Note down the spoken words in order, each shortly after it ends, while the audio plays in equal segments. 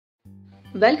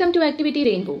Welcome to Activity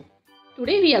Rainbow.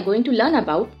 Today we are going to learn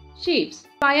about shapes.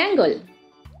 Triangle.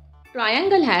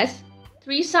 Triangle has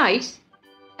 3 sides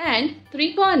and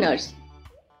 3 corners.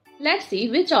 Let's see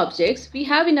which objects we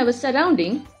have in our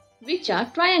surrounding which are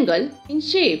triangle in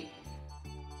shape.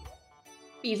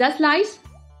 Pizza slice,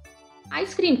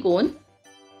 ice cream cone,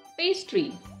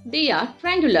 pastry. They are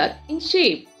triangular in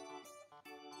shape.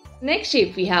 Next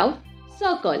shape we have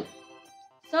circle.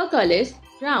 Circle is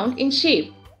round in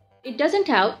shape. It doesn't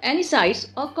have any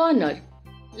sides or corner.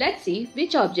 Let's see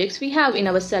which objects we have in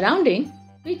our surrounding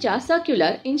which are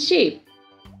circular in shape.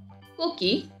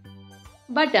 Cookie,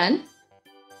 button,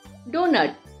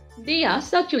 donut. They are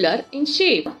circular in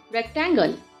shape.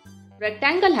 Rectangle.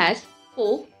 Rectangle has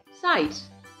 4 sides.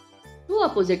 2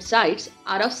 opposite sides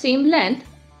are of same length.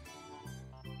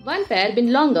 One pair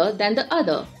being longer than the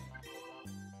other.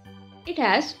 It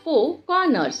has 4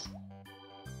 corners.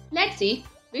 Let's see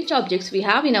which objects we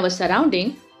have in our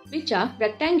surrounding which are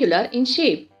rectangular in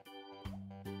shape.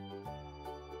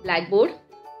 Blackboard,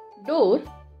 door,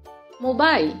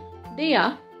 mobile. They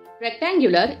are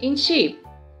rectangular in shape.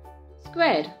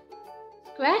 Square.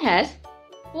 Square has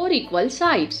 4 equal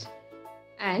sides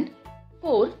and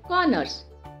 4 corners.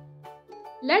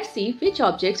 Let's see which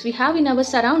objects we have in our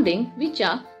surrounding which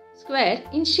are square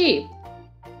in shape.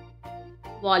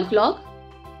 Wall clock,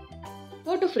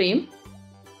 photo frame,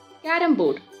 carom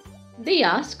board. They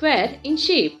are square in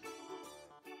shape.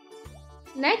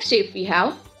 Next shape we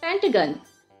have pentagon.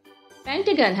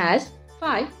 Pentagon has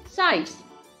 5 sides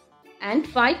and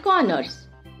 5 corners.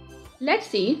 Let's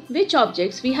see which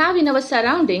objects we have in our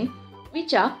surrounding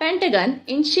which are pentagon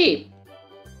in shape.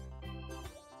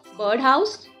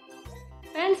 Birdhouse,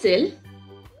 pencil,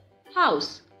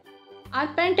 house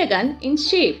are pentagon in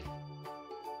shape.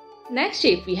 Next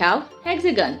shape we have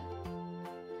hexagon.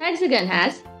 Hexagon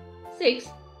has 6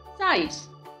 sides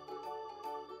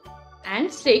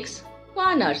and 6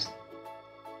 corners.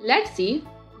 Let's see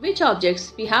which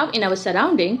objects we have in our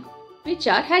surrounding which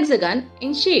are hexagon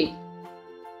in shape.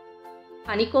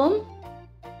 Honeycomb,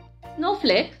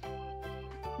 snowflake,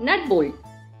 nut bolt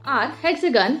are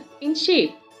hexagon in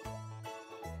shape.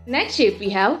 Next shape we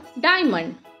have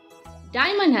diamond.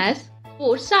 Diamond has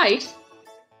 4 sides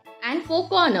and 4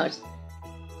 corners.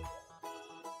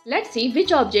 Let's see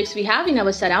which objects we have in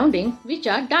our surrounding which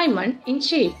are diamond in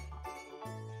shape.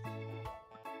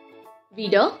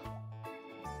 Feeder,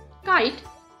 kite,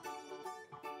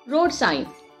 road sign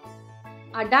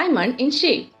are diamond in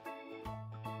shape.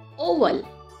 Oval.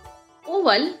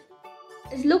 Oval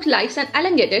looks like an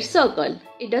elongated circle.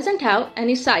 It doesn't have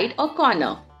any side or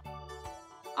corner.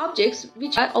 Objects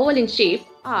which are oval in shape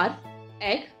are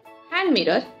egg, hand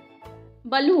mirror,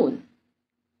 balloon.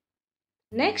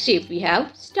 Next shape we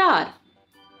have star.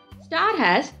 Star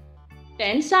has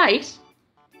 10 sides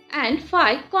and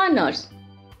 5 corners.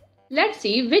 Let's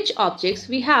see which objects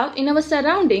we have in our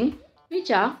surrounding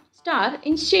which are star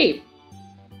in shape.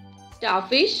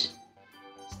 Starfish,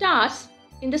 stars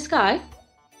in the sky,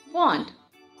 wand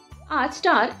are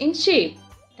star in shape.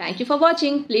 Thank you for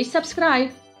watching. Please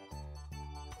subscribe.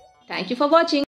 Thank you for watching.